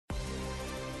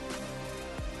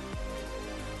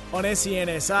On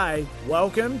SENSA,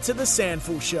 welcome to the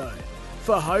SANFL Show.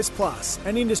 For Host Plus,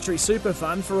 an industry super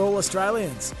fund for all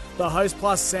Australians, the Host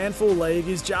Plus SANFL League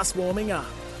is just warming up.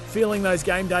 Feeling those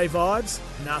game day vibes?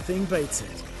 Nothing beats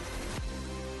it.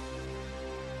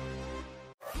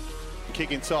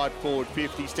 Kick inside forward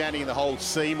 50, standing in the hole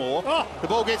Seymour. The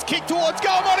ball gets kicked towards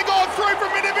goal, might have gone through from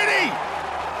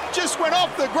Minivini. Just went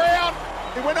off the ground.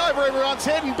 It went over everyone's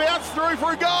head and bounced through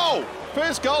for a goal.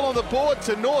 First goal on the board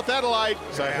to North Adelaide.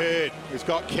 So Hurd has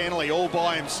got Kennelly all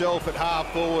by himself at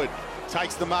half forward.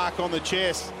 Takes the mark on the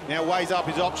chest. Now weighs up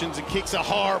his options and kicks a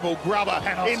horrible grubber.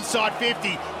 Panos. Inside 50.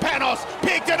 Panos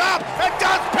picked it up and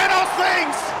does Panos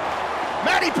things.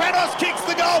 Matty Panos kicks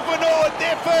the goal for North.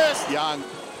 They're first. Young.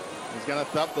 He's going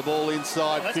to thump the ball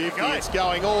inside 50. It's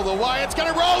going all the way. It's going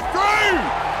to roll through.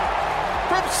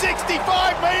 From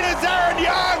 65 metres, Aaron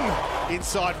Young.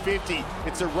 Inside 50.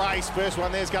 It's a race. First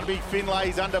one there's going to be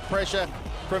Finlay's under pressure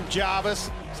from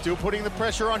Jarvis. Still putting the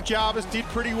pressure on Jarvis. Did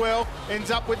pretty well. Ends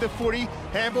up with the footy.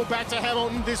 Handball back to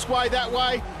Hamilton. This way, that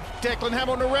way. Declan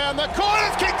Hamilton around the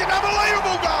corners. Kicked an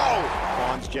unbelievable goal.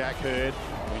 Finds Jack Hurd.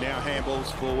 He now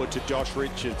handballs forward to Josh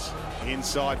Richards.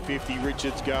 Inside 50.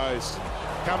 Richards goes.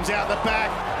 Comes out the back.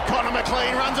 Connor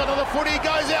McLean runs onto the footy.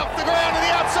 Goes out the ground to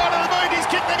the outside of the boot. He's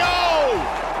kicked the goal.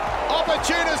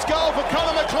 Opportunist goal for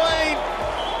Connor McLean.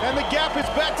 And the gap is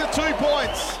back to 2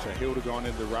 points. So Hilda gone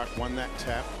into the ruck, won that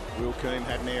tap. Will Keane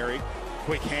had an airy.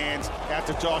 Quick hands out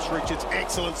to Josh Richards.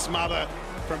 Excellent smother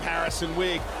from Harrison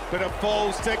Wigg. But it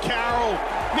falls to Carroll.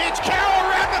 Mitch Carroll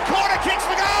around the corner, kicks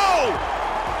the goal.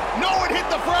 No one hit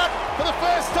the front for the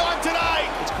first time today.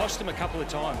 It's cost him a couple of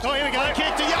times. Oh, here we go.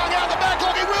 Kick to Young out the back.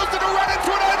 Lockie Wilson to run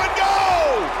into an open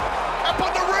goal. And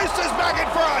put the Roosters back in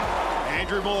front.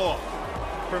 Andrew Moore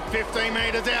from 15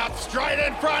 metres out, straight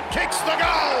in front, kicks the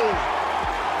goal.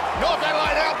 North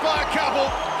Adelaide out by a couple.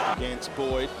 Against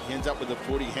Boyd, he ends up with the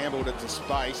footy, handled it to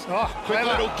space. Quick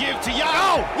little give to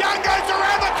Young. Young goes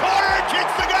around the corner and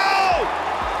kicks the goal.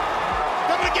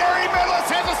 The McGarry medalist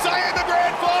has a say in the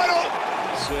grand final.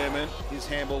 Sermon, his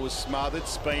handball was smothered.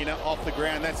 Spina off the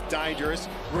ground, that's dangerous.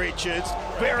 Richards,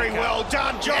 very well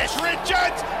done. Josh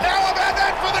Richards, how about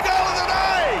that for the goal of the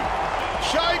day?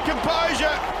 Showed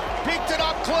composure, picked it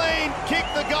up clean,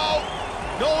 kicked the goal.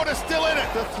 North is still in it.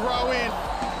 The throw in.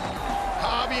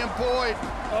 Harvey and Boyd.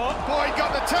 Boyd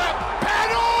got the tap.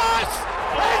 Panos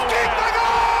has kicked the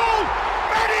goal.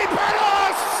 Matty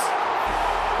Panos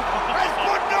has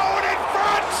put North in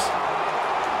front.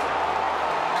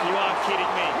 You are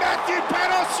kidding me. Matthew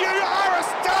Panos, you are a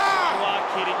star. You are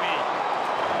kidding me.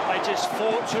 They just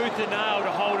fought tooth and nail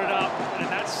to hold it up, and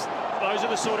those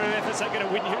are the sort of efforts that are going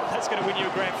to win you. That's going to win you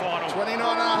a grand final. 29 and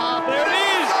a half. There it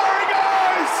is. There he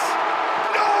goes.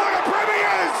 North are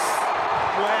premiers.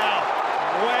 Wow.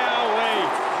 Wowee.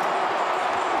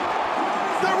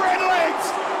 The Redlegs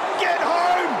get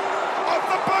home off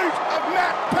the boot of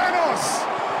Matt Panos.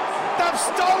 They've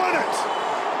stolen it.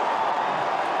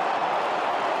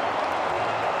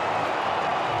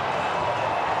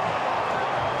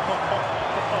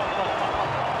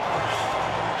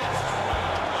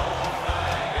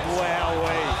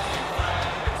 Wowee.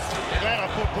 Glad I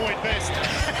put Boyd best.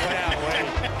 Wowee.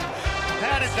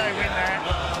 How did they win that?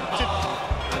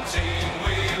 The team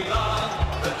we love,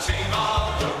 the team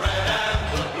of the red and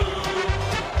the blue.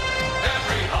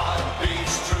 Every heart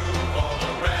beats true for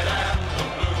the red and the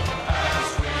blue. As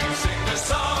we sing this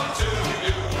song to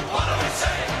you, what do we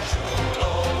say? Should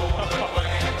old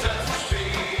acquaintance be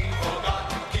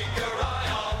forgotten? Keep your eye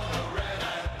on the red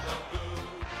and the blue.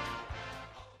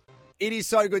 It is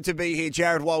so good to be here,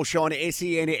 Jarrod Walsh on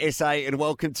SENSA, and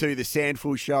welcome to the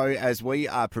SANFL Show as we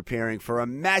are preparing for a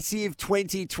massive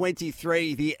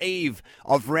 2023, the eve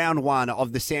of round one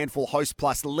of the SANFL Host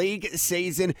Plus League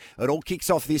season. It all kicks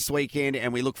off this weekend,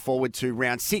 and we look forward to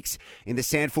round 6 in the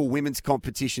SANFL women's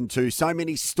competition too. So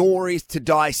many stories to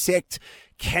dissect.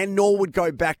 Can Norwood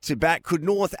go back-to-back? Could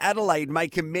North Adelaide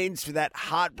make amends for that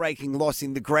heartbreaking loss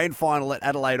in the grand final at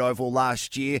Adelaide Oval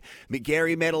last year?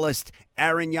 McGarry medalist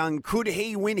Aaron Young, could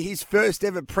he win his first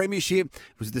ever premiership?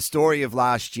 It was the story of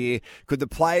last year. Could the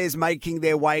players making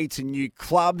their way to new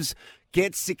clubs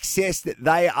get success that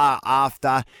they are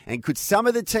after? And could some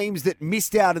of the teams that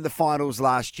missed out in the finals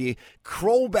last year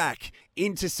crawl back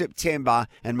into September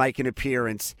and make an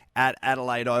appearance at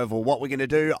Adelaide Oval. What we're going to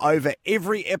do over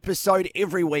every episode,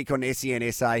 every week on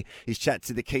SENSA is chat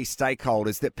to the key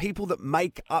stakeholders, the people that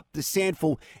make up the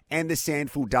SANFL and the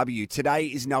SANFL W. Today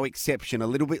is no exception. A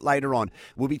little bit later on,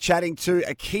 we'll be chatting to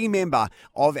a key member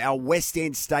of our West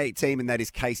End State team, and that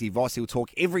is Casey Voss. He'll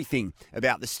talk everything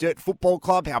about the Sturt Football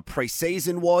Club, how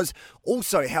pre-season was,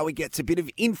 also how he gets a bit of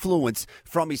influence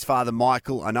from his father,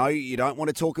 Michael. I know you don't want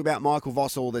to talk about Michael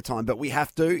Voss all the time, but we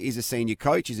have to. He's a senior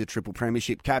coach, he's a triple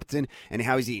premiership captain, and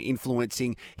how is he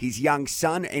influencing his young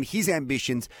son and his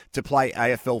ambitions to play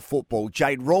AFL football.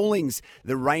 Jade Rawlings,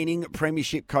 the reigning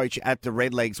premiership coach at the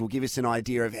Redlegs, will give us an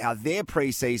idea of how their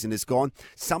pre-season has gone,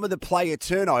 some of the player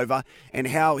turnover, and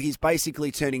how he's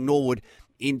basically turning Norwood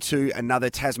into another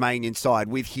Tasmanian side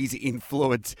with his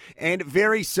influence. And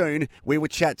very soon, we will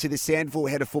chat to the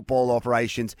SANFL head of football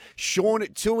operations, Sean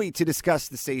Toohey, to discuss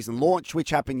the season launch,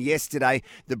 which happened yesterday,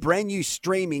 the brand new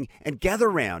streaming and gather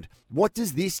round. What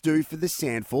does this do for the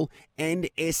SANFL and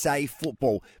SA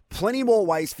football? Plenty more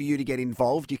ways for you to get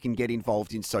involved. You can get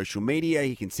involved in social media.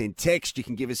 You can send text. You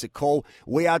can give us a call.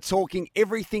 We are talking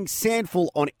everything SANFL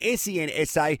on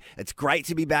SENSA. It's great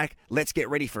to be back. Let's get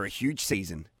ready for a huge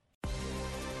season.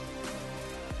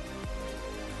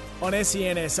 On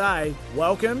SENSA,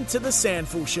 welcome to the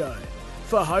SANFL Show.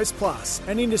 For Host Plus,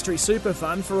 an industry super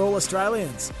fund for all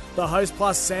Australians, the Host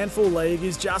Plus SANFL League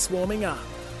is just warming up.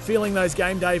 Feeling those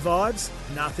game day vibes?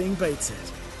 Nothing beats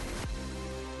it.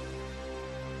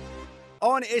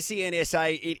 On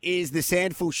SENSA, it is the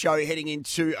SANFL Show heading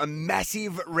into a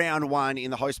massive round one in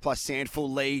the Host Plus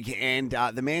SANFL League, and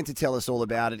the man to tell us all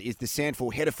about it is the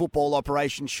SANFL head of football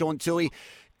operations, Sean Toohey.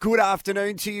 Good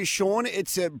afternoon to you, Sean.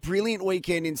 It's a brilliant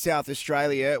weekend in South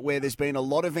Australia where there's been a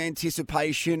lot of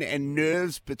anticipation and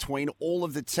nerves between all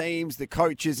of the teams, the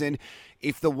coaches, and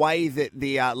if the way that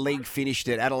the league finished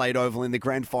at Adelaide Oval in the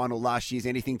grand final last year is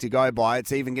anything to go by,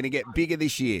 it's even going to get bigger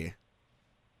this year.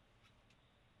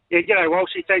 Yeah, g'day,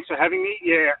 Walshy. Thanks for having me.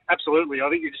 Yeah, absolutely. I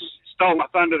think you just stole my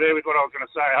thunder there with what I was going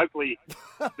to say. Hopefully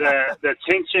the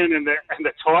tension and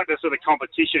the tightness of the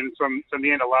competition from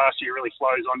the end of last year really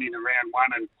flows on into round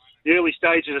one and the early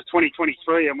stages of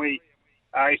 2023. And we,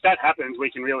 if that happens,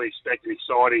 we can really expect an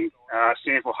exciting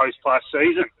SANFL Host Plus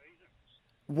season.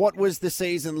 What was the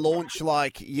season launch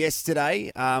like yesterday?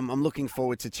 I'm looking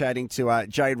forward to chatting to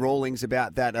Jade Rawlings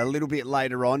about that a little bit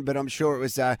later on, but I'm sure it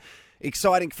was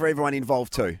exciting for everyone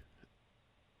involved too.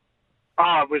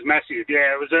 Oh, it was massive.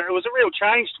 Yeah, it was a real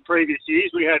change to previous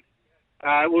years. We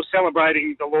were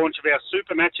celebrating the launch of our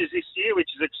super matches this year,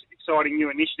 which is an exciting new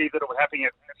initiative that will be happening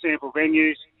at SANFL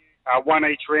venues, one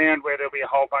each round, where there'll be a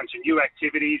whole bunch of new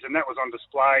activities, and that was on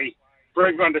display for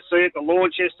everyone to see at the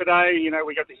launch yesterday. You know,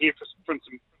 we got to hear from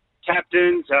some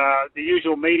captains. The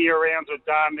usual media rounds were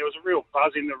done. There was a real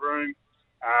buzz in the room.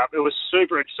 It was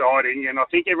super exciting, and I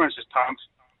think everyone's just pumped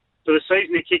for the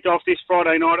season to kick off this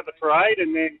Friday night at the parade,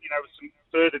 and then, you know, with some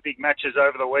further big matches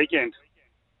over the weekend.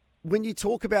 When you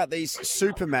talk about these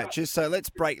super matches, so let's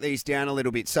break these down a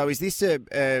little bit. So is this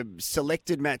a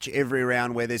selected match every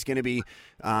round where there's going to be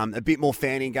a bit more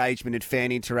fan engagement and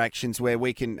fan interactions where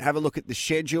we can have a look at the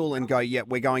schedule and go, yeah,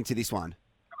 we're going to this one?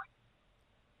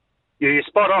 Yeah, you're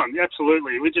spot on.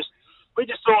 Absolutely. We just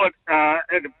thought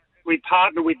we'd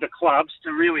partner with the clubs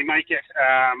to really make it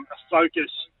a focus,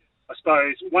 I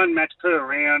suppose, one match per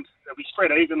round. They'll be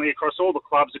spread evenly across all the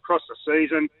clubs across the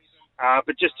season,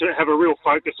 but just to have a real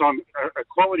focus on a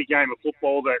quality game of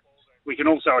football that we can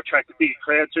also attract a bigger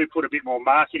crowd to, put a bit more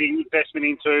marketing investment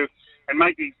into, and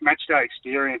make the match day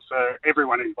experience for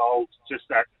everyone involved just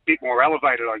that bit more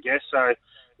elevated, I guess. So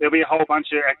there'll be a whole bunch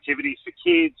of activities for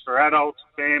kids, for adults,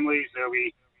 families. There'll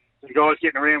be some guys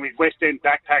getting around with West End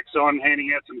backpacks on,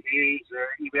 handing out some beers.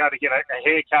 You'll be able to get a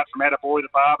haircut from Attaboy,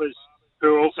 the barbers,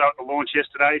 who were also at the launch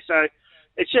yesterday. So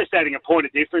it's just adding a point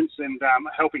of difference and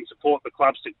helping support the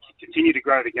clubs to continue to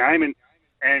grow the game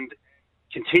and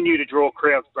continue to draw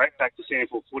crowds back to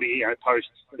SANFL footy, post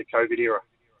the COVID era.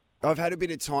 I've had a bit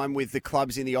of time with the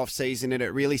clubs in the off-season, and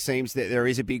it really seems that there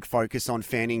is a big focus on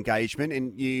fan engagement.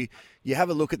 And you have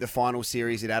a look at the final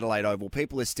series at Adelaide Oval.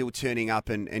 People are still turning up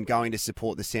and going to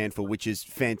support the SANFL, which is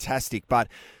fantastic. But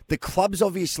the clubs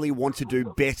obviously want to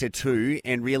do better too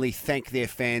and really thank their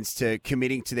fans to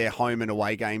committing to their home and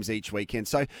away games each weekend.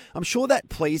 So I'm sure that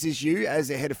pleases you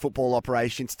as a head of football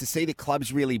operations to see the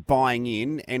clubs really buying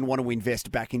in and want to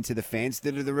invest back into the fans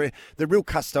that are the real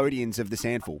custodians of the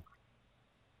SANFL.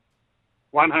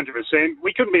 100%.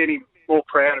 We couldn't be any more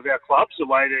proud of our clubs, the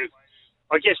way they've,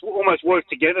 I guess, almost worked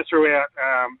together throughout,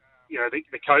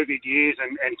 the COVID years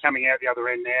and coming out the other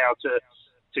end now to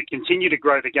to continue to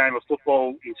grow the game of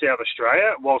football in South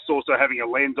Australia, whilst also having a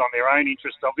lens on their own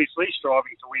interest, obviously,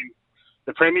 striving to win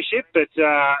the premiership, but,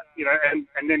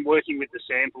 and then working with the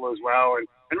SANFL as well,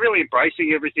 and really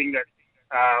embracing everything that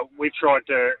we've tried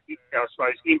to, I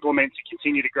suppose, implement to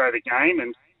continue to grow the game,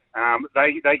 and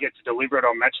they get to deliver it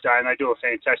on match day, and they do a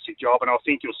fantastic job, and I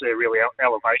think you'll see a really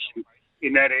elevation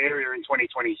in that area in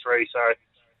 2023. So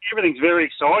everything's very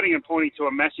exciting and pointing to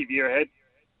a massive year ahead.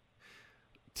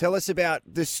 Tell us about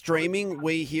the streaming.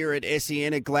 We here at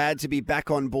SEN are glad to be back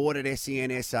on board at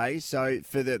SEN SA. So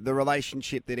for the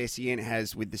relationship that SEN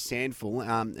has with the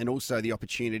SANFL and also the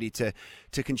opportunity to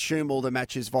consume all the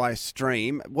matches via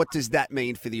stream, what does that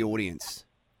mean for the audience?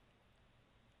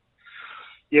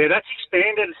 Yeah, that's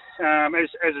expanded as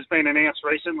has been announced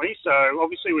recently. So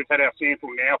obviously we've had our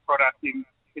SANFL Now product in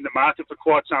the market for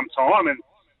quite some time,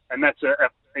 and that's a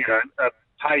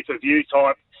pay-per-view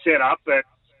type setup, but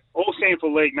all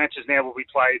SANFL League matches now will be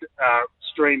played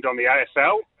streamed on the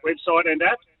AFL website and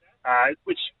app,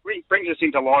 which brings us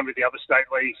into line with the other state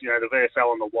leagues, the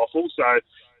VFL and the Waffle. So,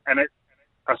 and it,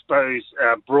 I suppose,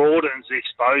 broadens the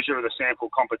exposure of the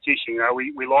SANFL competition.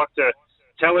 We like to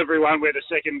tell everyone we're the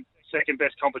second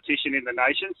best competition in the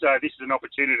nation. So this is an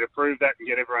opportunity to prove that and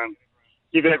give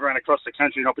everyone across the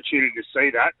country an opportunity to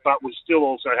see that. But we still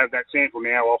also have that SANFL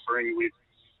Now offering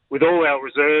with all our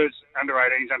reserves, under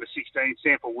 18s, under 16s,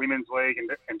 SANFL Women's League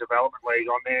and Development League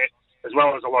on there, as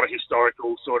well as a lot of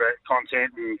historical sort of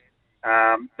content, and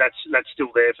that's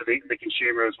still there for the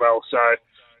consumer as well. So,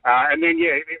 and then,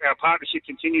 our partnership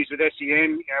continues with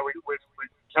SEN. We're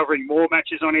covering more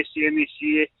matches on SEN this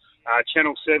year.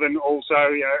 Channel 7 also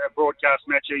a broadcast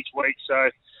match each week.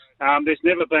 So there's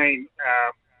never been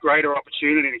greater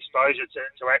opportunity and exposure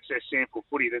to access SANFL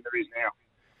footy than there is now.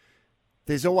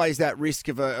 There's always that risk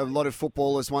of a lot of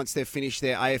footballers, once they've finished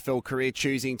their AFL career,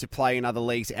 choosing to play in other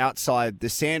leagues outside the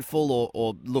SANFL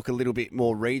or look a little bit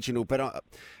more regional. But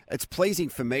it's pleasing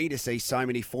for me to see so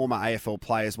many former AFL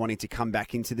players wanting to come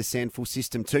back into the SANFL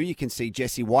system too. You can see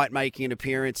Jesse White making an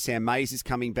appearance, Sam Mays is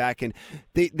coming back, and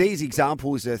these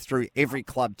examples are through every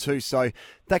club too. So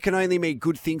that can only mean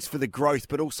good things for the growth,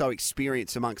 but also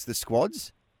experience amongst the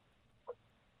squads.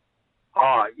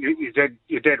 Oh, you're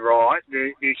dead right.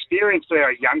 The experience for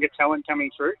our younger talent coming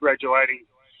through, graduating,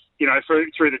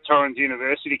 through the Torrens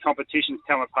University competitions,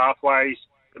 talent pathways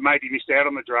that maybe missed out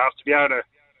on the draft, to be able to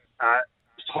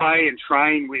play and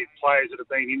train with players that have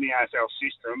been in the AFL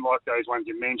system, like those ones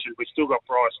you mentioned. We've still got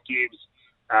Bryce Gibbs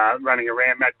running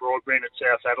around, Matt Broadbent at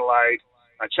South Adelaide,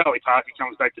 Charlie Parker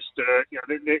comes back to Sturt.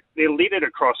 They're littered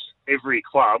across every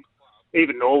club.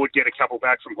 Even Norwood get a couple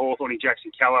back from Hawthorn and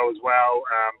Jackson Callow as well.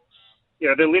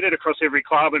 They're littered across every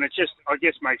club, and it just, I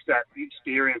guess, makes that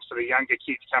experience for the younger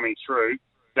kids coming through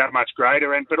that much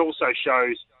greater, but also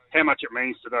shows how much it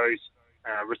means to those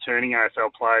returning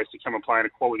AFL players to come and play in a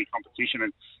quality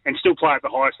competition and still play at the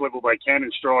highest level they can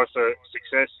and strive for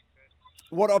success.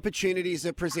 What opportunities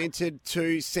are presented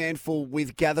to SANFL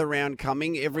with Gather Round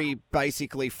coming? Every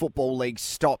basically football league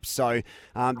stops, so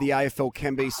the AFL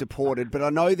can be supported. But I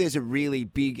know there's a really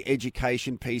big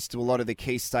education piece to a lot of the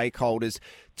key stakeholders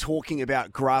talking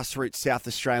about grassroots South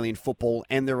Australian football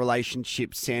and the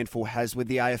relationship SANFL has with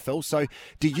the AFL. So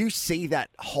do you see that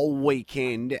whole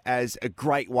weekend as a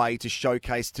great way to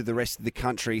showcase to the rest of the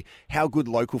country how good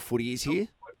local footy is here?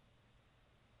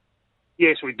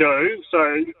 Yes, we do. So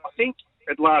I think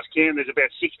at last count, there's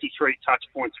about 63 touch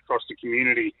points across the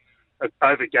community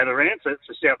over Gather Round for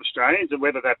South Australians, and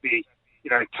whether that be,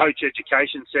 coach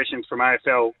education sessions from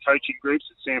AFL coaching groups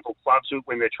at SANFL clubs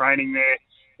when they're training there.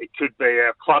 It could be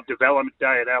our club development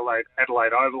day at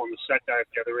Adelaide Oval on the Saturday of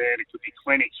Gather Round. It could be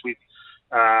clinics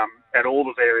at all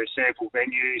the various SANFL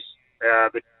venues.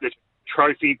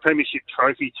 The premiership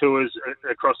trophy tours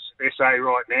across SA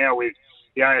right now with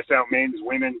the AFL men's,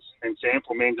 women's and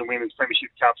SANFL men's and women's premiership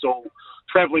cups all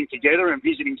travelling together and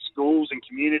visiting schools and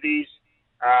communities.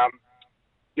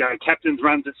 Captains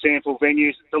runs at SANFL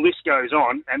venues. The list goes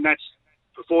on, and that's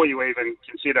before you even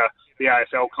consider the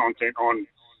AFL content on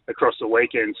across the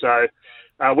weekend. So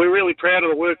we're really proud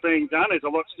of the work being done. There's a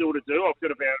lot still to do. I've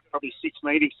got about probably 6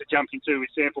 meetings to jump into with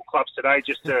SANFL clubs today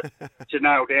just to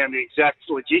nail down the exact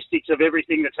logistics of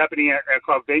everything that's happening at our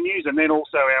club venues, and then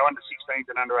also our under-16s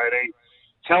and under-18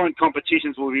 talent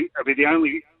competitions will be the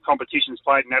only competitions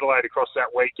played in Adelaide across that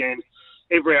weekend.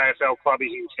 Every AFL club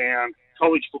is in town.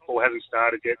 College football hasn't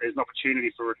started yet. There's an opportunity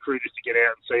for recruiters to get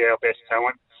out and see our best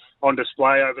talent on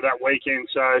display over that weekend.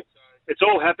 So it's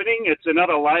all happening. It's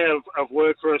another layer of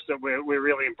work for us that we're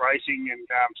really embracing and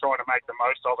trying to make the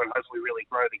most of, and hopefully really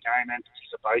grow the game and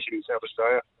participation in South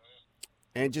Australia.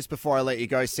 And just before I let you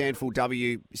go, SANFL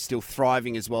W is still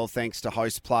thriving as well, thanks to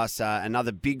Host Plus.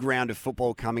 Another big round of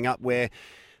football coming up where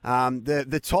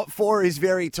the top four is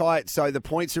very tight, so the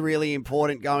points are really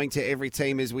important going to every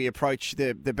team as we approach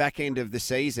the back end of the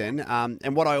season.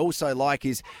 And what I also like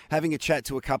is having a chat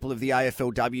to a couple of the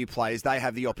AFLW players. They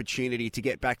have the opportunity to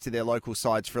get back to their local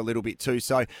sides for a little bit too.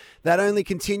 So that only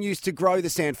continues to grow the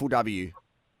SANFL W.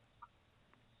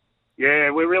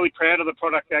 Yeah, we're really proud of the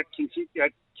product that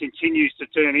continues to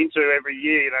turn into every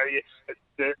year. You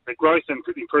know, the growth and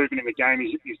improvement in the game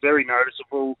is very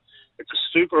noticeable. It's a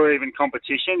super even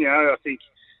competition. You know, I think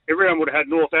everyone would have had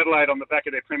North Adelaide on the back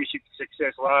of their premiership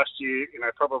success last year. You know,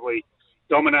 probably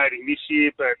dominating this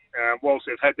year, but whilst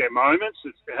they've had their moments,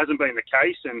 it hasn't been the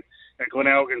case. And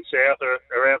Glenelg and South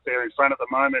are out there in front at the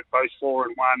moment, both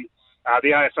 4-1. The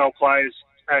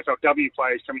AFLW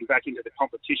players coming back into the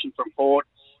competition from Port.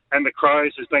 And the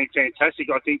Crows has been fantastic,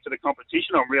 I think, for the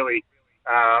competition. I'm really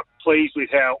pleased with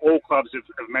how all clubs have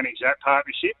managed that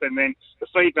partnership. And then the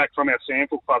feedback from our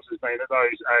SANFL clubs has been that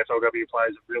those AFLW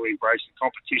players have really embraced the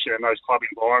competition and those club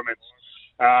environments,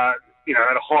 you know,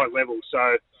 at a high level.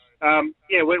 So,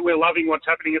 yeah, we're loving what's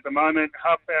happening at the moment,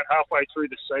 about halfway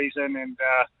through the season. And,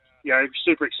 you know,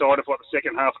 super excited for what the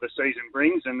second half of the season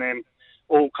brings. And then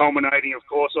all culminating, of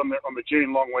course, on the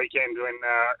June long weekend when,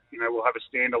 you know, we'll have a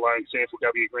standalone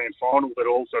SANFL-W Grand Final that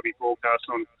will also be broadcast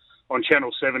on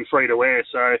Channel 7 free to air.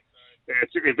 So yeah,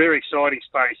 it's a very exciting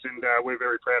space, and we're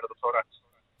very proud of the product.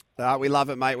 We love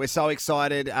it, mate. We're so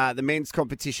excited. The men's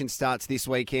competition starts this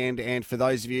weekend, and for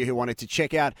those of you who wanted to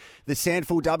check out the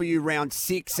SANFL W Round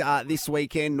 6 this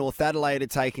weekend, North Adelaide are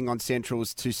taking on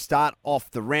Centrals to start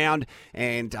off the round,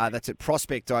 and that's at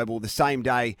Prospect Oval the same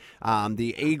day.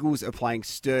 The Eagles are playing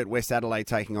Sturt, West Adelaide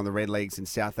taking on the Red Leagues, and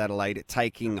South Adelaide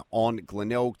taking on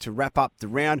Glenelg to wrap up the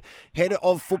round. Head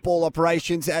of Football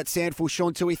Operations at SANFL,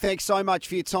 Sean Toohey, thanks so much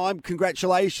for your time.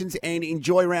 Congratulations, and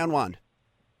enjoy round 1.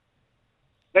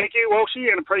 Thank you,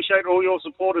 Walshy, and appreciate all your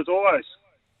support as always.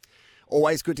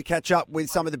 Always good to catch up with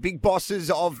some of the big bosses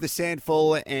of the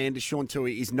SANFL, and Sean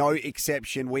Toohey is no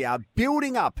exception. We are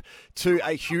building up to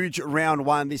a huge round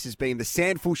 1. This has been the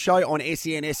SANFL show on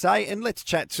SENSA, and let's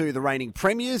chat to the reigning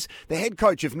premiers. The head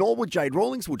coach of Norwood, Jade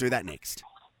Rawlings, will do that next.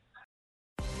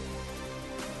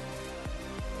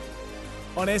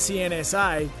 On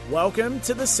SENSA, welcome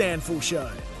to the SANFL show.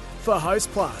 For Host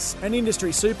Plus, an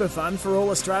industry super fund for all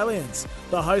Australians.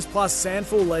 The Host Plus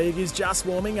SANFL League is just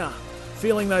warming up.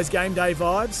 Feeling those game day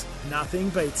vibes? Nothing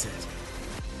beats it.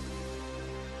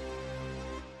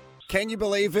 Can you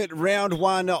believe it? Round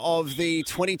 1 of the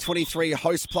 2023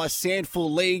 Host Plus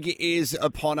SANFL League is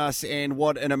upon us, and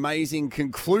what an amazing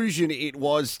conclusion it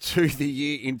was to the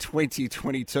year in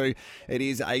 2022. It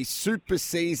is a super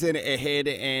season ahead,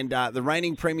 and the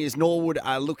reigning premiers Norwood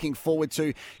are looking forward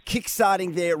to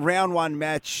kickstarting their round 1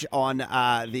 match on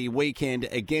the weekend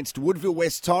against Woodville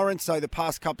West Torrens. So the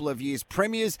past couple of years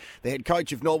premiers, the head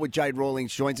coach of Norwood, Jade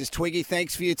Rawlings, joins us. Twiggy,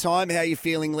 thanks for your time. How are you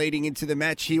feeling leading into the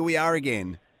match? Here we are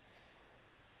again.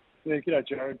 Yeah, g'day,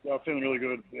 Jarrod. I'm feeling really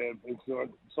good. Yeah,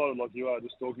 excited like you are,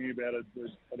 just talking about it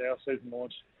at our season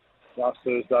launch last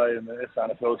Thursday and the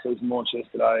SANFL season launch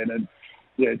yesterday. And then,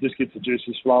 yeah, it just gets the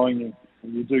juices flowing.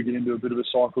 And you do get into a bit of a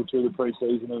cycle through the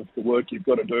pre-season of the work you've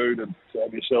got to do to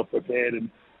have yourself prepared, and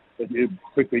that you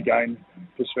quickly gain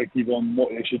perspective on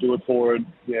what you should do it for. And,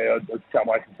 yeah, I can't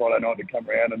wait for Friday night to come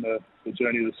around and the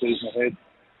journey of the season ahead.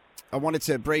 I wanted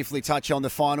to briefly touch on the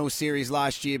final series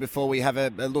last year before we have a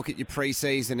look at your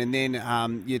pre-season and then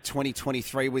your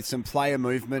 2023 with some player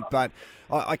movement. But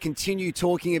I continue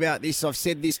talking about this. I've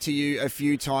said this to you a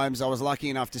few times. I was lucky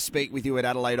enough to speak with you at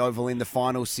Adelaide Oval in the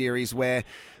final series, where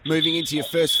moving into your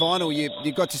first final, you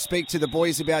got to speak to the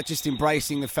boys about just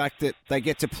embracing the fact that they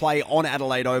get to play on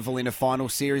Adelaide Oval in a final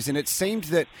series. And it seemed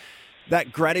that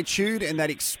gratitude and that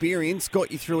experience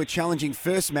got you through a challenging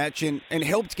first match and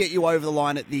helped get you over the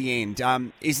line at the end.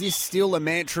 Is this still a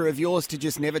mantra of yours to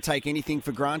just never take anything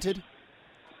for granted?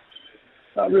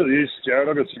 It really is, Jarrod.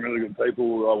 I've got some really good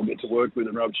people I will get to work with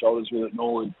and rub shoulders with at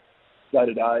Norwood day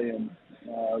to day, and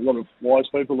a lot of wise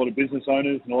people, a lot of business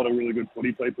owners, and a lot of really good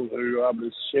footy people who are able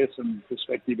to share some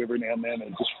perspective every now and then,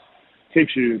 and it just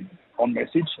keeps you on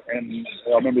message. And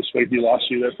I remember speaking to you last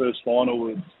year, that first final,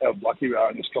 with how lucky we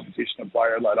are in this competition to play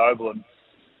Adelaide Oval, and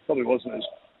probably wasn't as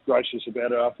gracious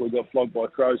about it after we got flogged by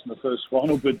Crows in the first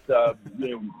final. But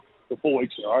yeah, for 4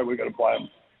 weeks in a row, we've got to play them.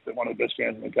 They're one of the best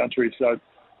fans in the country. So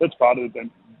that's part of the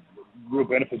real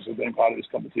benefits of being part of this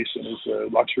competition, is the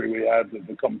luxury we have that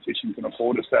the competition can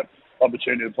afford us that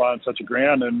opportunity to play on such a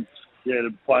ground. And yeah, to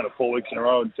play it 4 weeks in a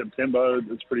row in September,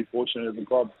 it's pretty fortunate as a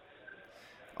club.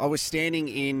 I was standing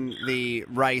in the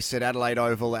race at Adelaide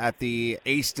Oval at the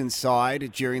eastern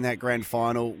side during that grand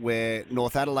final where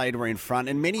North Adelaide were in front,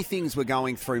 and many things were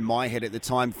going through my head at the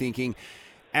time, thinking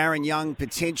Aaron Young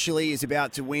potentially is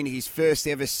about to win his first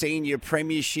ever senior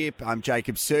premiership.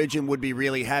 Jacob Surgeon would be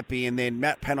really happy, and then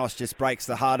Matt Panos just breaks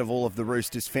the heart of all of the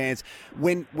Roosters fans.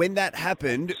 When that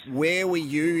happened, where were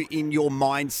you in your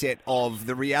mindset of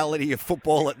the reality of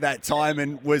football at that time,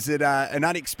 and was it an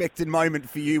unexpected moment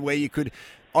for you where you could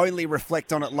only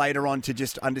reflect on it later on to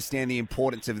just understand the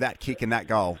importance of that kick and that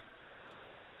goal?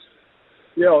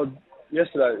 Yeah,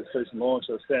 yesterday at the season launch,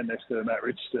 I was standing next to Matt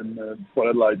Richardson, the Port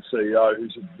Adelaide CEO,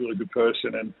 who's a really good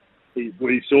person, and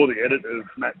we saw the edit of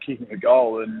Matt kicking the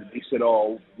goal, and he said,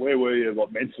 "Oh, where were you,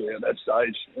 mentally at that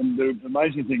stage?" And the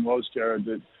amazing thing was, Jarrod,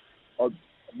 that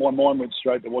my mind went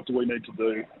straight to what do we need to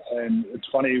do, and it's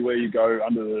funny where you go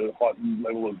under the heightened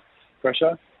level of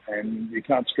pressure, and you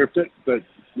can't script it, but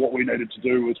what we needed to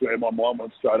do was where my mind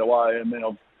went straight away, and then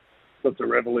I've got to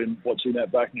revel in watching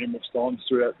that back numerous times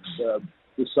throughout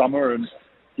the summer, and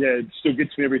yeah, it still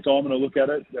gets me every time when I look at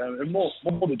it. And more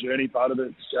the journey part of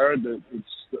it, Jarrod, that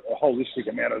it's a holistic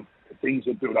amount of things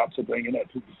that build up to being in that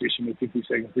position with 50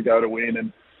 seconds to go to win.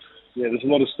 And yeah, there's a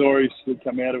lot of stories that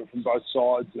come out of it from both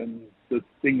sides. And the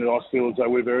thing that I feel is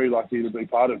that we're very lucky to be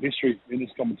part of history in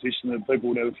this competition, and people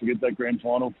will never forget that grand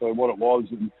final for what it was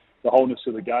and the wholeness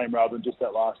of the game rather than just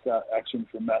that last action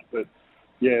from Matt. But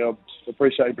yeah, I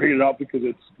appreciate bringing it up because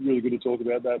it's really good to talk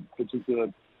about that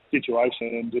particular situation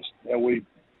and just how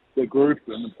the group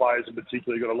and the players in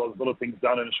particular got a lot of things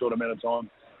done in a short amount of time.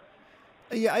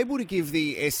 Are you able to give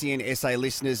the SEN SA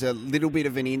listeners a little bit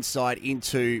of an insight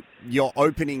into your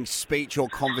opening speech or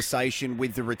conversation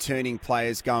with the returning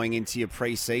players going into your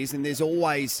pre-season? There's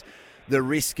always the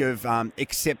risk of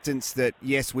acceptance that,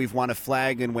 yes, we've won a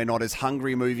flag and we're not as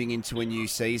hungry moving into a new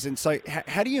season. So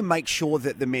how do you make sure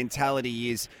that the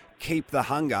mentality is keep the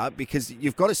hunger, because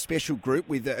you've got a special group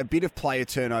with a bit of player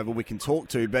turnover we can talk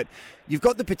to, but you've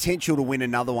got the potential to win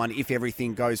another one if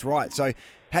everything goes right. So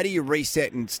how do you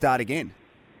reset and start again?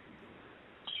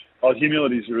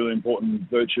 Humility is a really important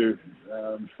virtue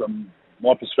from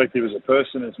my perspective as a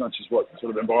person, as much as what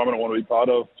sort of environment I want to be part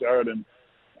of, Jarrod. And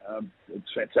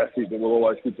it's fantastic that we'll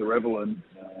always get to revel and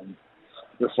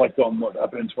reflect on what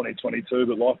happened in 2022,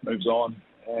 but life moves on.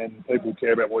 And people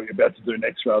care about what you're about to do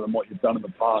next rather than what you've done in the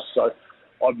past. So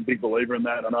I'm a big believer in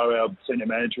that. I know our senior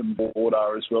management board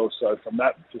are as well. So from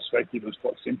that perspective, it's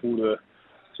quite simple to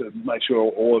make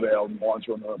sure all of our minds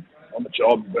are on the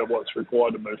job about what's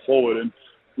required to move forward. And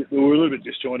we were a little bit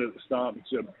disjointed at the start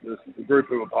because the group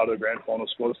who were part of the grand final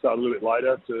squad started a little bit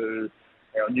later to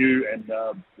our new and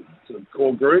sort of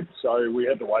core group. So we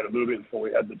had to wait a little bit before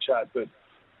we had the chat. But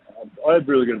I had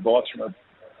really good advice from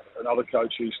another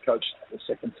coach who's coached a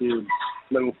second tier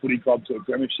level footy club to a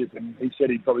premiership, and he said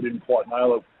he probably didn't quite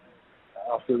nail it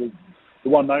after the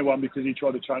one they won because he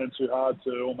tried to train them too hard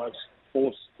to almost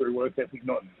force through work ethic,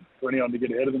 not for anyone to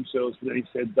get ahead of themselves. But then he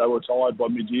said they were tired by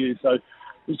mid-year. So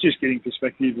it's just getting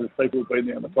perspective of people who've been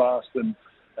there in the past and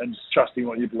trusting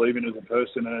what you believe in as a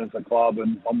person and as a club.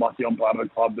 And I'm lucky I'm part of a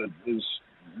club that is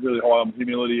really high on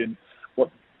humility and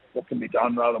what can be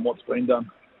done rather than what's been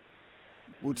done.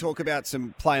 We'll talk about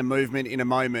some player movement in a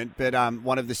moment, but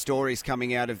one of the stories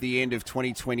coming out of the end of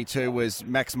 2022 was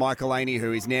Max Michaelaney,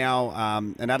 who is now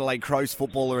an Adelaide Crows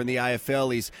footballer in the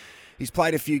AFL. He's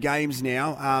played a few games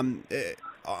now.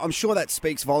 I'm sure that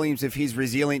speaks volumes of his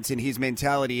resilience and his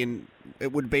mentality, and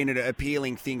it would have been an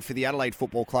appealing thing for the Adelaide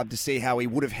Football Club to see how he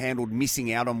would have handled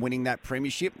missing out on winning that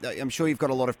premiership. I'm sure you've got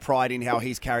a lot of pride in how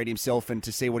he's carried himself and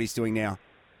to see what he's doing now.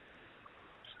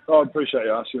 I appreciate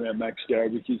you asking about Max,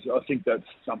 Jarrod, because I think that's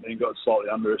something that got slightly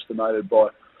underestimated by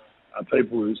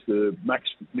people who's the Max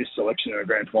missed selection in a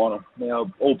grand final. Now,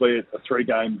 albeit a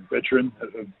 3-game veteran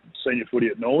of senior footy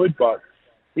at Norwood, but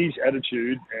his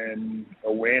attitude and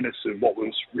awareness of what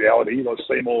was reality, like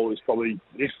Seymour was probably,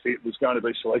 if it was going to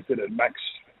be selected, and Max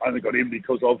only got in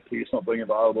because of Pierce not being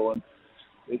available, and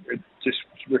it just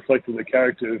reflected the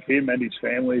character of him and his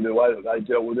family, the way that they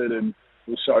dealt with it, and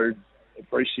was so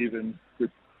appreciative and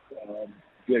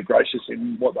gracious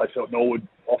in what they felt Norwood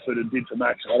offered and did for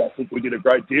Max. I don't think we did a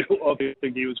great deal. I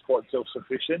think he was quite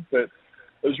self-sufficient, but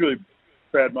it was a really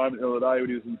proud moment the other day when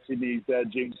he was in Sydney. His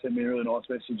dad, Jim, sent me a really nice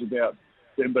message about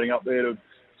them being up there to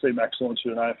see Max launch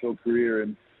an AFL career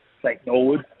and thank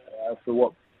Norwood for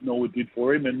what Norwood did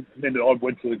for him. And then I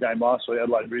went to the game last week,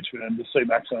 Adelaide and Richmond, and to see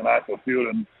Max on an AFL field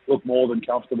and look more than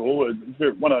comfortable. It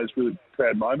was one of those really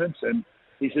proud moments, and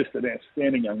he's just an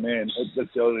outstanding young man. That's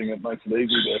the other thing that makes it easy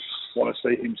to want to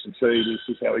see him succeed, is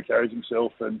just how he carries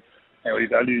himself and how he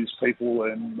values people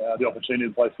and the opportunity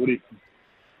to play footy.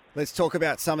 Let's talk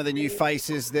about some of the new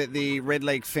faces that the Red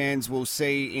Leg fans will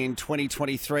see in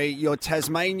 2023. Your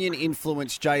Tasmanian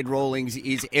influence, Jade Rawlings,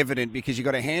 is evident because you've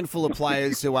got a handful of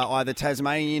players who are either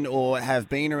Tasmanian or have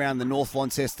been around the North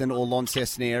Launceston or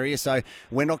Launceston area, so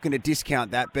we're not going to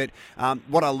discount that. But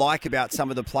what I like about some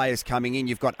of the players coming in,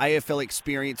 you've got AFL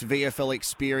experience, VFL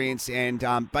experience,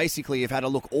 and basically you've had a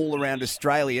look all around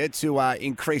Australia to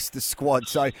increase the squad.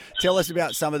 So tell us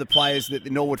about some of the players that the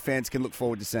Norwood fans can look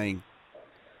forward to seeing.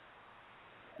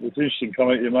 It's an interesting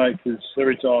comment you make, because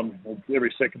every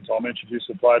second time I introduce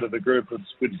a player to the group, it's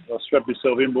good. Strap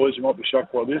yourself in, boys. You might be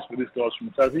shocked by this, but this guy's from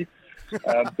Tassie.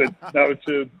 But no,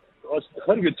 I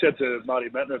had a good chat to Marty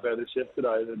Mattner about this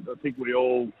yesterday. And I think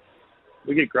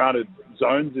we get granted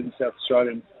zones in South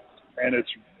Australia, and it's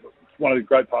one of the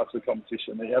great parts of the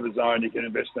competition. You have a zone, you can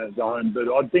invest in that zone.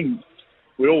 But I think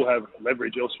we all have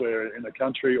leverage elsewhere in the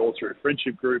country or through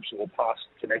friendship groups or past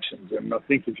connections. And I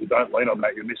think if you don't lean on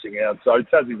that, you're missing out. So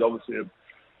Tassie's obviously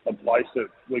a place that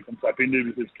we can tap into,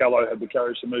 because Callow had the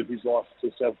courage to move his life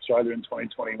to South Australia in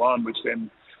 2021, which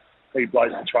then he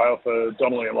blazed the trail for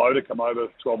Donnelly and Lowe to come over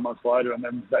 12 months later. And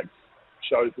then that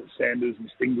shows that Sanders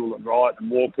and Stingle and Wright and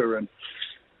Walker and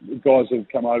the guys have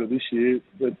come over this year,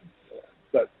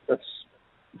 that's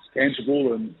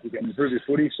tangible and you can improve your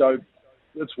footy. So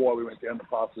that's why we went down the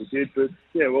path we did. But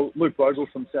yeah, well, Luke Bogle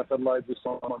from South Adelaide was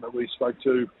someone that we spoke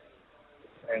to,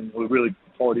 and we really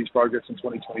followed his progress in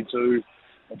 2022.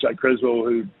 And Jake Creswell,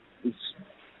 who has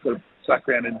got a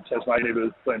background in Tasmania, but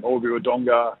has played Albury or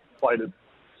Donga, played at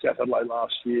South Adelaide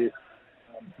last year.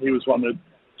 He was one that,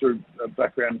 through a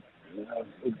background,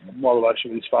 my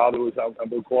relation with his father was able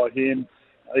to acquire him.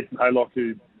 Ethan Haylock,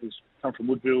 who has come from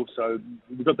Woodville, so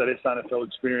we've got that SANFL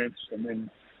experience. And then,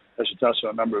 as you touched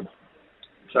on, a number of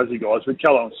Tassie guys, but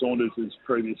Callow and Saunders, as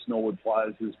previous Norwood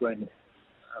players, has been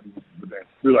a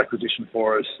real acquisition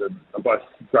for us. Are both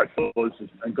great fellas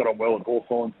and got on well at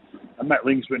Hawthorn. And Matt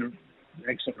Ling's been an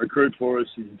excellent recruit for us.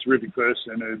 He's a terrific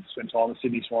person who spent time with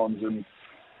Sydney Swans, and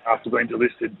after being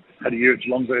delisted, had a year at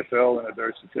Geelong VFL and a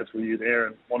very successful year there,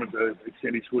 and wanted to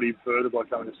extend his footy further by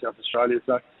coming to South Australia.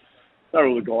 So they're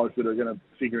all the guys that are going to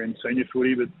figure in senior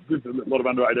footy. But a lot of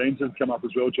under-18s have come up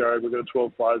as well, Jarrod. We've got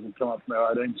 12 players that have come up from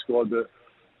our 18 squad that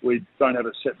we don't have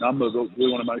a set number, but we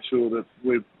want to make sure that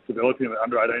we're developing them at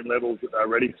under-18 levels, that they're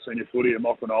ready for senior footy. And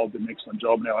Michael Knoll did an excellent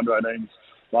job in our under-18s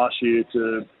last year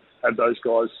to have those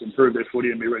guys improve their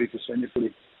footy and be ready for senior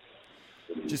footy.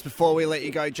 Just before we let you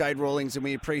go, Jade Rawlings, and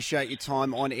we appreciate your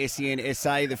time on SEN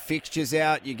SA. The fixture's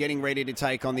out. You're getting ready to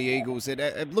take on the Eagles.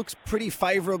 It looks pretty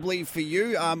favourably for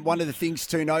you. One of the things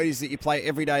to note is that you play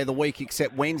every day of the week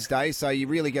except Wednesday, so you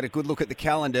really get a good look at the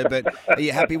calendar. But are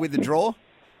you happy with the draw?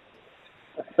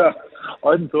 I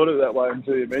hadn't thought of it that way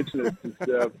until you mentioned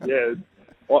it.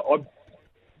 I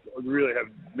really have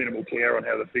minimal care on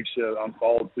how the fixture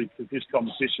unfolds, because this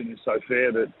competition is so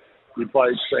fair that you play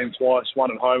each team twice,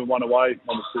 one at home and one away,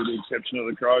 obviously with the exception of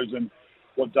the Crows. And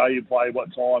what day you play,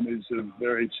 what time is a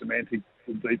very semantic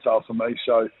detail for me.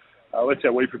 So that's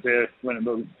how we prepare when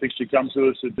the fixture comes to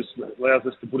us. It just allows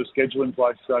us to put a schedule in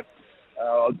place. So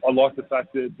I like the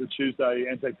fact that the Tuesday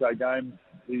Anzac Day game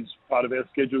is part of our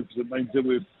schedule, because it means that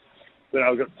we've been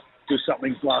able to do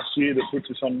something last year that puts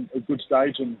us on a good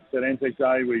stage. And that Anzac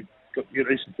Day, we got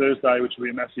Easter Thursday, which will be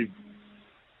a massive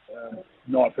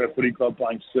night for our footy club,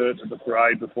 playing cert at the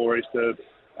parade before Easter.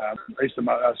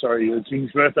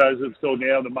 King's birthday, as it's called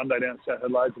now, the Monday down at South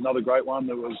Adelaide, another great one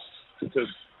that was to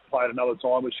play at another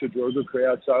time, which should draw a good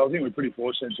crowd. So I think we're pretty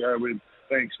fortunate, Jarrod, with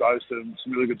being exposed to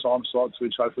some really good time slots,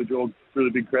 which hopefully draw really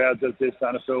big crowds as their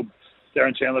SANFL.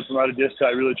 Darren Chandler promoted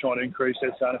yesterday, really trying to increase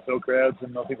their SANFL crowds,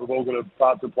 and I think we've all got a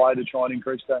part to play to try and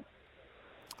increase that.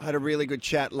 I had a really good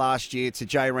chat last year to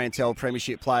Jay Rantel,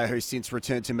 Premiership player who's since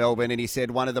returned to Melbourne, and he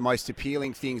said one of the most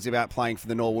appealing things about playing for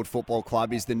the Norwood Football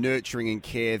Club is the nurturing and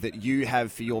care that you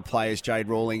have for your players, Jade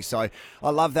Rawlings. So I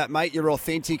love that, mate. You're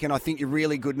authentic, and I think you're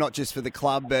really good, not just for the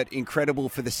club, but incredible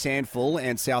for the SANFL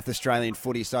and South Australian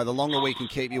footy. So the longer we can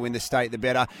keep you in the state, the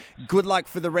better. Good luck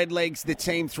for the Redlegs, the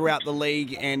team throughout the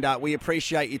league, and we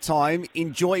appreciate your time.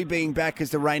 Enjoy being back as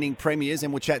the reigning premiers,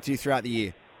 and we'll chat to you throughout the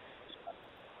year.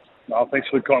 No, thanks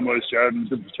for the kind words, Jarrod, and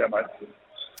good to chat, mate.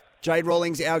 Jade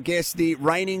Rawlings, our guest, the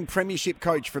reigning premiership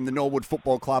coach from the Norwood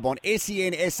Football Club on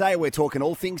SEN SA. We're talking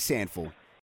all things SANFL.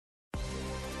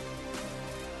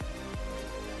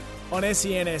 On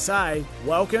SEN SA,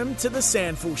 welcome to the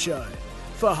SANFL Show.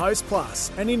 For Host Plus,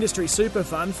 an industry super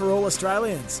fund for all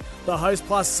Australians, the Host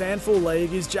Plus SANFL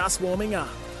League is just warming up.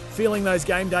 Feeling those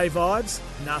game day vibes?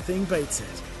 Nothing beats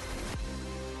it.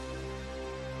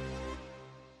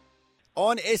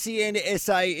 On SEN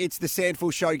SA, it's the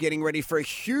SANFL show getting ready for a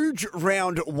huge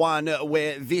round one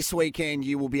where this weekend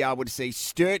you will be able to see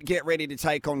Sturt get ready to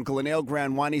take on Glenelg.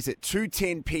 Round one is at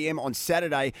 2:10 p.m. on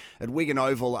Saturday at Wigan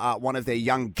Oval. One of their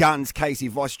young guns, Casey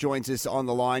Voss, joins us on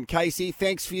the line. Casey,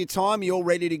 thanks for your time. You're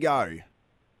ready to go.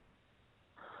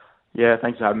 Yeah,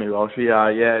 thanks for having me, Walsh.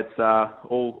 It's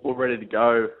all ready to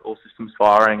go, all systems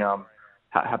firing.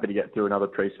 Happy to get through another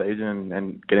pre-season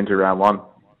and get into round one.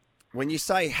 When you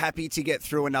say happy to get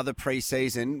through another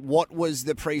pre-season, what was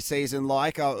the pre-season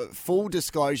like? Full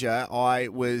disclosure, I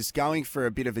was going for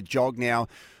a bit of a jog now.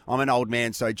 I'm an old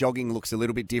man, so jogging looks a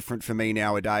little bit different for me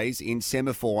nowadays in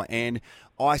semaphore. And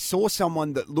I saw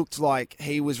someone that looked like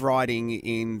he was riding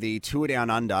in the Tour Down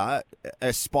Under,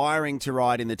 aspiring to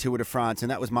ride in the Tour de France,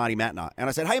 and that was Marty Matner. And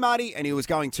I said, hey, Marty, and he was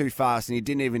going too fast and he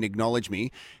didn't even acknowledge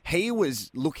me. He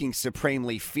was looking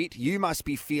supremely fit. You must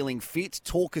be feeling fit.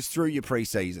 Talk us through your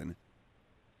pre-season.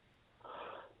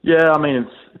 Yeah, I mean,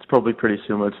 it's probably pretty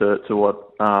similar to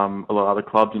what a lot of other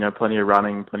clubs, plenty of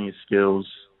running, plenty of skills,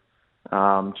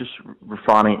 just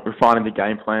refining the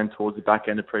game plan towards the back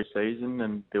end of pre-season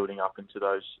and building up into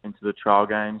the trial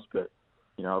games. But,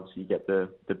 obviously you get the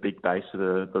big base of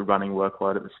the running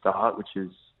workload at the start, which is,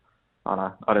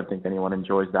 I don't think anyone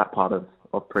enjoys that part of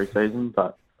pre-season.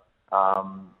 But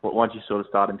once you sort of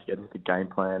starting to get into the game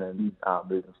plan and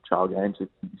move into trial games, you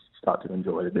start to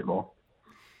enjoy it a bit more.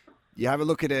 You have a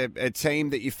look at a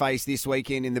team that you faced this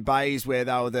weekend in the Bays where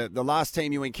they were the last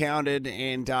team you encountered,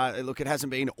 and look, it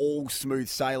hasn't been all smooth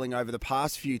sailing over the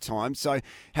past few times. So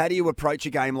how do you approach a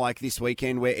game like this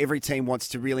weekend where every team wants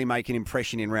to really make an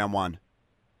impression in round one?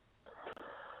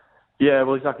 Yeah,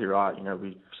 well, exactly right.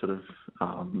 We sort of,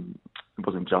 it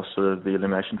wasn't just sort of the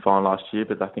elimination final last year,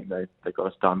 but I think they got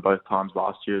us done both times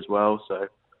last year as well. So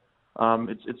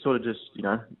it's sort of just,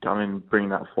 come in, bring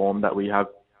that form that we have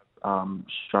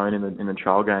shown in the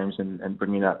trial games and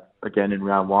bringing that again in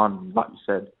round one. Like you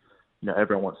said,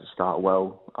 everyone wants to start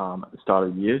well at the start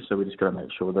of the year, so we just got to make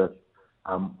sure that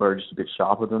we're just a bit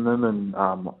sharper than them and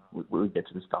we get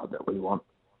to the start that we want.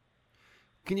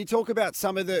 Can you talk about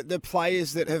some of the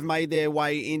players that have made their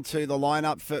way into the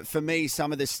lineup? For me,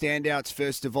 some of the standouts,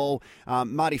 first of all,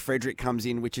 Marty Frederick comes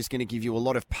in, which is going to give you a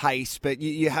lot of pace, but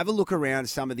you have a look around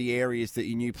some of the areas that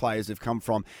your new players have come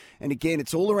from. And again,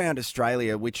 it's all around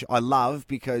Australia, which I love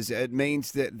because it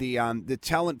means that the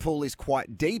talent pool is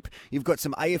quite deep. You've got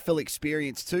some AFL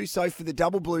experience too. So for the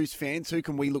Double Blues fans, who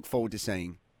can we look forward to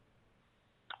seeing?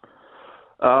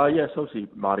 Yes, obviously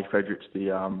Marty Frederick's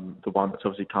the one that's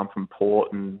obviously come from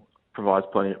Port and provides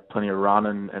plenty of run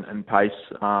and pace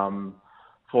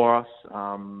for us.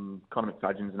 Conor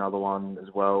McFadden's another one as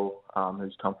well,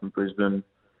 who's come from Brisbane.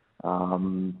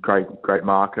 Great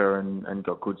marker and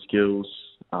got good skills.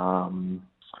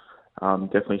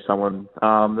 Definitely someone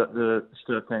that the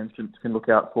Sturt fans can look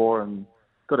out for, and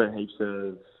got a heaps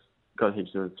of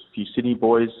few Sydney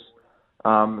boys.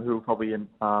 Who will probably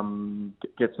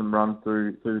get some run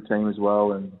through the team as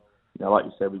well. And, like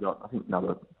you said, we got, I think,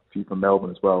 another few from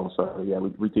Melbourne as well. So, yeah,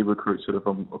 we did recruit sort of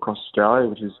from across Australia,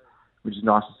 which is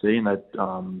nice to see. And they've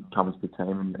come into the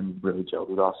team and really gelled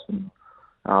with us and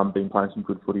been playing some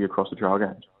good footy across the trial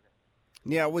games.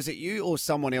 Now, was it you or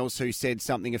someone else who said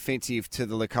something offensive to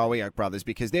the Lekowiak brothers?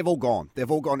 Because they've all gone.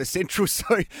 They've all gone to Central.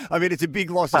 So, I mean, it's a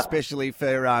big loss, especially for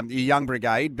your young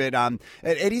brigade. But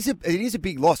it is a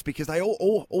big loss because they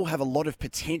all have a lot of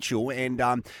potential and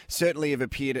certainly have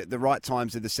appeared at the right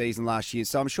times of the season last year.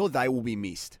 So I'm sure they will be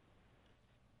missed.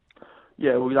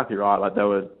 Yeah, well, exactly right. Like they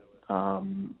were,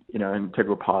 an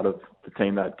integral part of the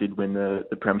team that did win the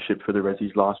premiership for the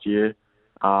Rezzies last year.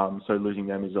 So losing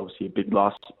them is obviously a big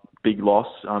loss,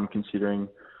 considering,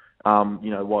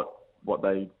 what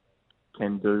they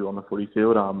can do on the footy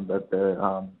field. That they're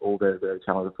all very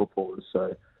talented footballers.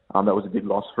 So that was a big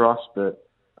loss for us, but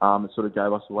it sort of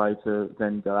gave us a way to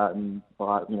then go out and,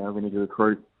 we need to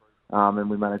recruit. And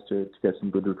we managed to get some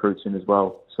good recruits in as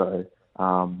well. So,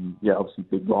 obviously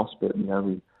big loss, but,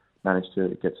 we managed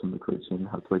to get some recruits in,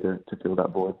 hopefully to fill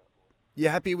that void.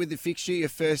 You're happy with the fixture? Your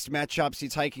first matchups, you're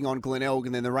taking on Glenelg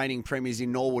and then the reigning premiers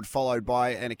in Norwood, followed by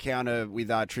an encounter with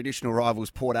traditional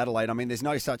rivals Port Adelaide. I mean, there's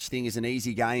no such thing as an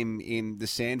easy game in the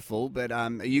SANFL, but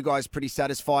are you guys pretty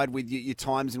satisfied with your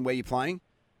times and where you're playing?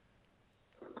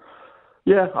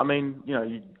 Yeah, I mean,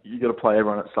 you got to play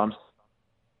everyone at some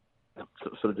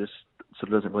sort of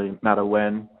doesn't really matter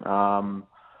when.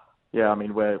 I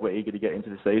mean, we're eager to get into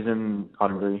the season. I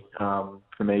don't really,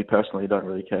 for me personally, don't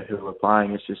really care who we're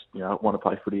playing. It's just, I want to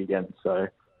play footy again. So,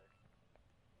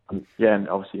 and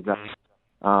obviously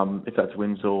if that's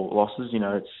wins or losses,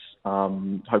 it's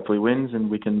hopefully wins and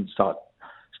we can start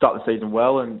the season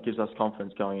well and gives us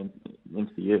confidence going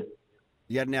into the year.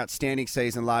 You had an outstanding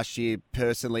season last year,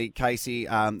 personally, Casey.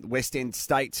 West End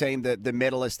State team, the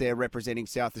medalist there representing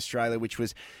South Australia, which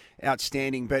was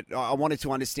outstanding. But I wanted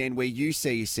to understand where you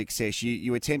see your success.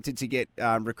 You attempted to get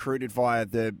recruited via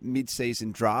the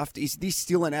mid-season draft. Is this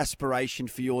still an aspiration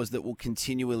for yours that will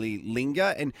continually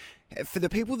linger? And for the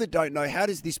people that don't know, how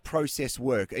does this process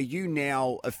work? Are you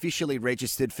now officially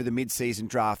registered for the mid-season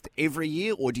draft every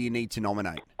year, or do you need to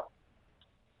nominate?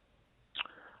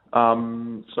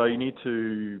 So you need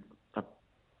to,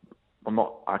 I'm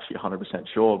not actually 100%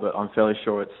 sure, but I'm fairly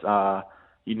sure it's,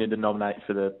 you need to nominate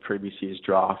for the previous year's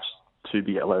drafts to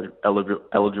be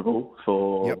eligible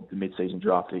for the mid-season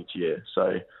draft each year.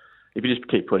 So if you just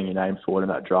keep putting your name forward in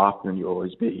that draft, then you'll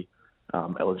always be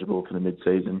eligible for the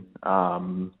mid-season.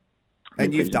 And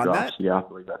you've done drafts. that? Yeah, I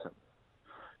believe that's it.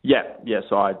 Yeah.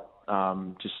 So I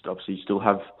just obviously still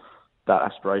have that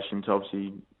aspiration to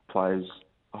obviously play as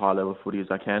high level footy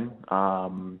as I can,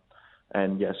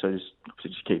 and yeah, so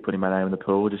just keep putting my name in the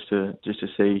pool just to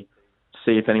see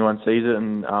if anyone sees it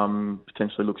and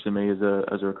potentially looks at me as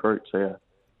a recruit. So yeah.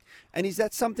 And is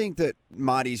that something that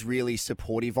Marty's really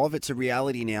supportive of? It's a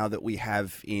reality now that we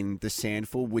have in the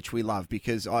SANFL, which we love,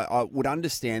 because I would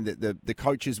understand that the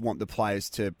coaches want the players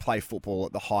to play football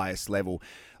at the highest level.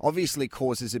 Obviously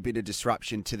causes a bit of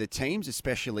disruption to the teams,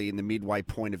 especially in the midway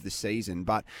point of the season.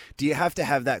 But do you have to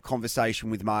have that conversation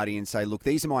with Marty and say, look,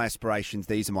 these are my aspirations,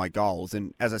 these are my goals?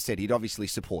 And as I said, he'd obviously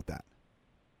support that.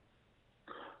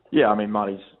 Yeah, I mean,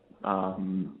 Marty's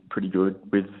pretty good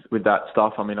with that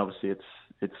stuff. I mean, obviously it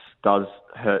does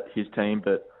hurt his team,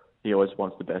 but he always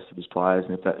wants the best of his players,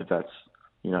 and if that's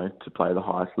to play the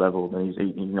highest level, then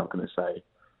he's not going to say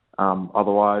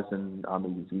otherwise, and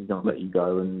he's going to let you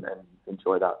go and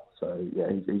enjoy that. So yeah,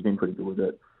 he's been pretty good with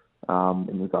it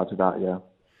in regard to that. Yeah.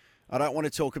 I don't want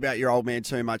to talk about your old man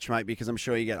too much, mate, because I'm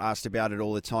sure you get asked about it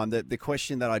all the time. The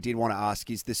question that I did want to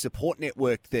ask is the support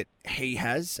network that he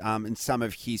has and some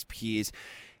of his peers.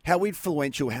 How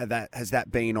influential has that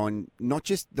been on not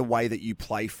just the way that you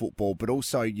play football, but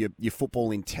also your football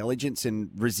intelligence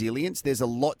and resilience? There's a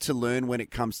lot to learn when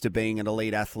it comes to being an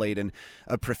elite athlete and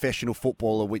a professional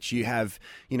footballer, which you have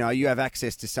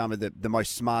access to some of the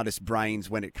most smartest brains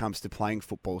when it comes to playing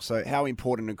football. So how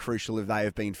important and crucial have they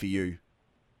been for you?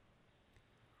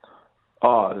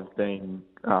 Oh, it has been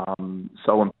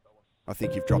so. I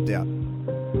think you've dropped out.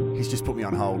 He's just put me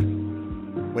on hold.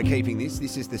 We're keeping this.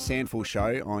 This is the SANFL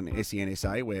show on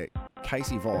SENSA, where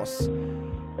Casey Voss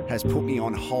has put me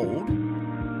on hold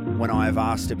when I have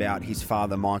asked about his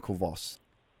father, Michael Voss.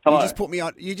 Hello.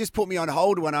 You just put me on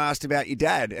hold when I asked about your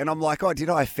dad, and I'm like, oh, did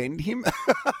I offend him?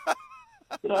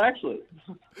 No, actually.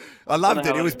 I loved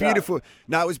it. It was beautiful.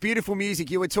 No, it was beautiful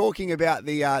music. You were talking about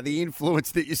the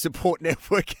influence that your support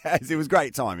network has. It was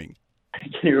great timing. Can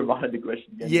you remind the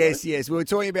question again? Yes. We were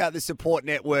talking about the support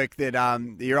network that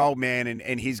your old man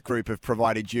and his group have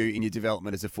provided you in your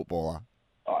development as a footballer.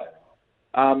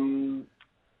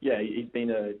 Yeah, he's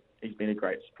been a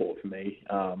great support for me.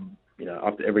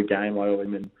 After every game, I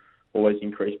always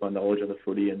increase my knowledge of the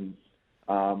footy and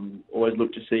always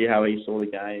look to see how he saw the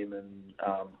game, and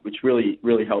which really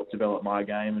helped develop my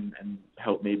game and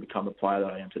helped me become the player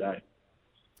that I am today.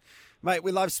 Mate,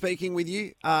 we love speaking with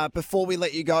you. Before we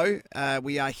let you go,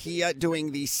 we are here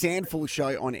doing the SANFL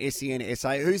show on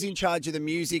SENSA. Who's in charge of the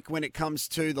music when it comes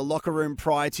to the locker room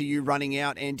prior to you running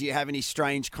out? And do you have any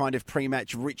strange kind of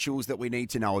pre-match rituals that we need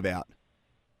to know about?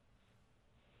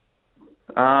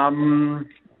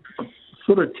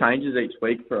 Sort of changes each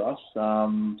week for us.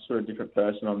 Sort of different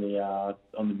person on the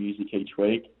music each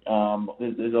week.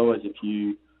 There's always a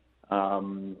few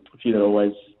that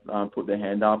always put their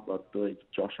hand up. I believe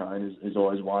Josh Owen is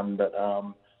always one that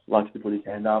likes to put his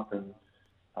hand up, and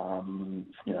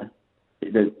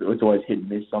it's always hit and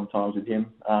miss sometimes with him.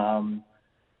 For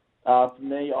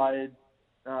me, I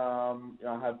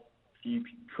have a few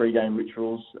pre-game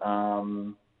rituals.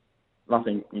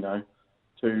 Nothing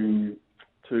too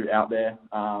out there.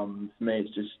 For me,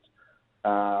 it's just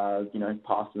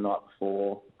past the night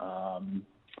before.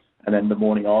 And then the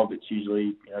morning of, it's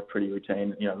usually pretty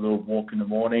routine. A little walk in the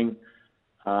morning,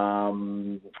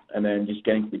 and then just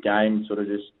getting to the game, sort of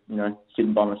just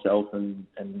sitting by myself and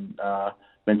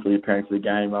mentally preparing for the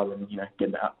game rather than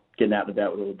getting out and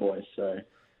about with all the boys. So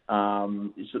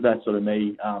that's sort of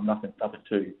me. Nothing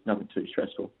too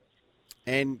stressful.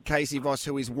 And Casey Voss,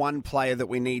 who is one player that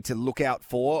we need to look out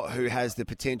for, who has the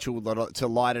potential to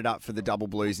light it up for the Double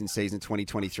Blues in season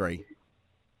 2023.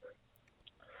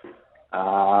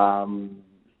 I'd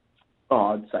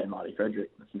say Marty Frederick.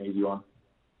 That's an easy one.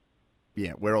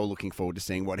 Yeah, we're all looking forward to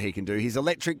seeing what he can do. His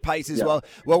electric pace as well.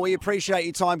 Well, we appreciate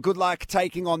your time. Good luck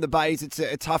taking on the Bays. It's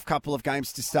a tough couple of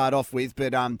games to start off with,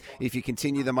 but if you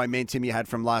continue the momentum you had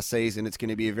from last season, it's going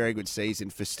to be a very good season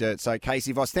for Sturt. So,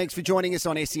 Casey Voss, thanks for joining us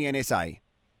on SENSA.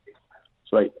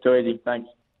 Sweet. Too easy. Thanks.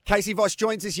 Casey Voss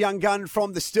joins us, young gun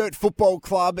from the Sturt Football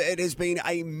Club. It has been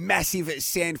a massive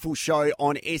SANFL show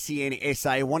on SENSA.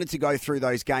 I wanted to go through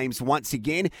those games once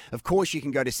again. Of course, you can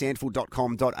go to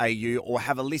sanfl.com.au or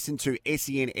have a listen to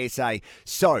SENSA.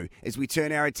 So, as we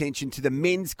turn our attention to the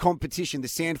men's competition, the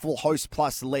SANFL Host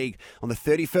Plus League, on the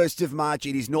 31st of March,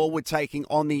 it is Norwood taking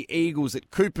on the Eagles at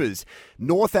Coopers.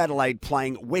 North Adelaide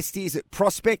playing Westies at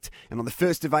Prospect. And on the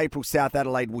 1st of April, South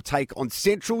Adelaide will take on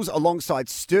Centrals alongside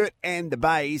Sturt and the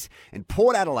Bays. And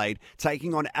Port Adelaide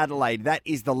taking on Adelaide. That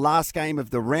is the last game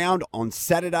of the round on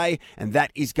Saturday, and that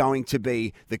is going to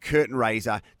be the curtain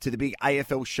raiser to the big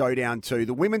AFL showdown too.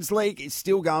 The Women's League is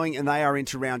still going, and they are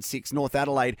into round 6. North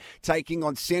Adelaide taking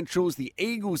on Centrals, the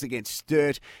Eagles against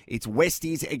Sturt. It's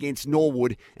Westies against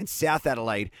Norwood, and South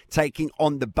Adelaide taking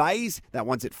on the Bays. That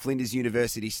one's at Flinders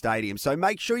University Stadium. So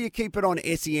make sure you keep it on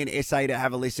SENSA to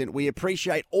have a listen. We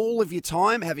appreciate all of your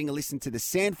time having a listen to the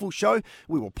SANFL show.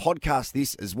 We will podcast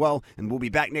this as well, and we'll be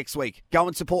back next week. Go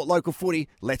and support local footy.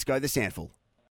 Let's go the SANFL.